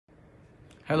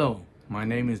Hello, my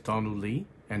name is Donald Lee,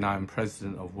 and I am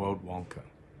president of World Wonca.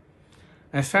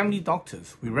 As family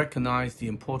doctors, we recognize the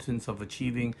importance of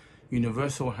achieving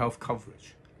universal health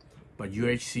coverage, but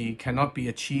UHC cannot be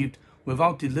achieved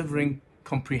without delivering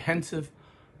comprehensive,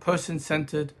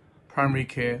 person-centered primary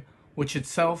care, which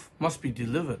itself must be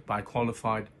delivered by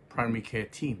qualified primary care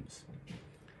teams.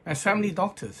 As family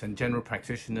doctors and general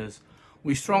practitioners,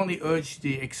 we strongly urge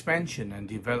the expansion and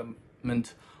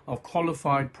development of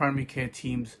qualified primary care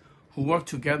teams who work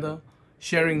together,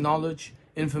 sharing knowledge,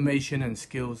 information, and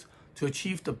skills to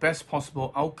achieve the best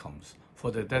possible outcomes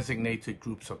for their designated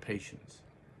groups of patients.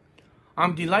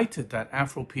 I'm delighted that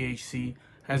Afro-PHC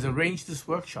has arranged this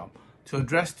workshop to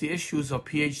address the issues of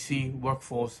PHC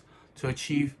workforce to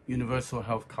achieve universal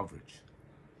health coverage.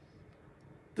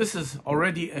 This is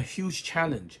already a huge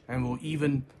challenge and will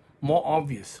even more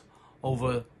obvious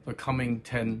over the coming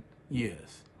 10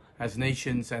 years as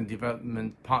nations and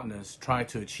development partners try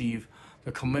to achieve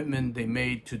the commitment they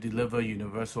made to deliver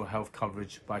universal health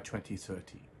coverage by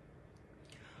 2030.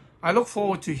 I look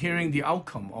forward to hearing the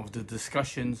outcome of the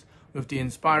discussions with the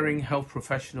inspiring health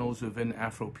professionals within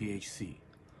Afro-PHC.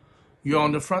 You're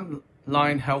on the front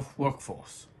line health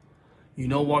workforce. You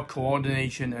know what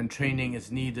coordination and training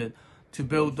is needed to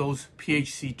build those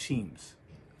PHC teams.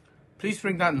 Please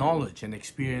bring that knowledge and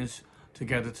experience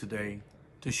together today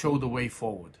to show the way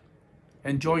forward.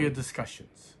 Enjoy your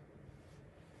discussions.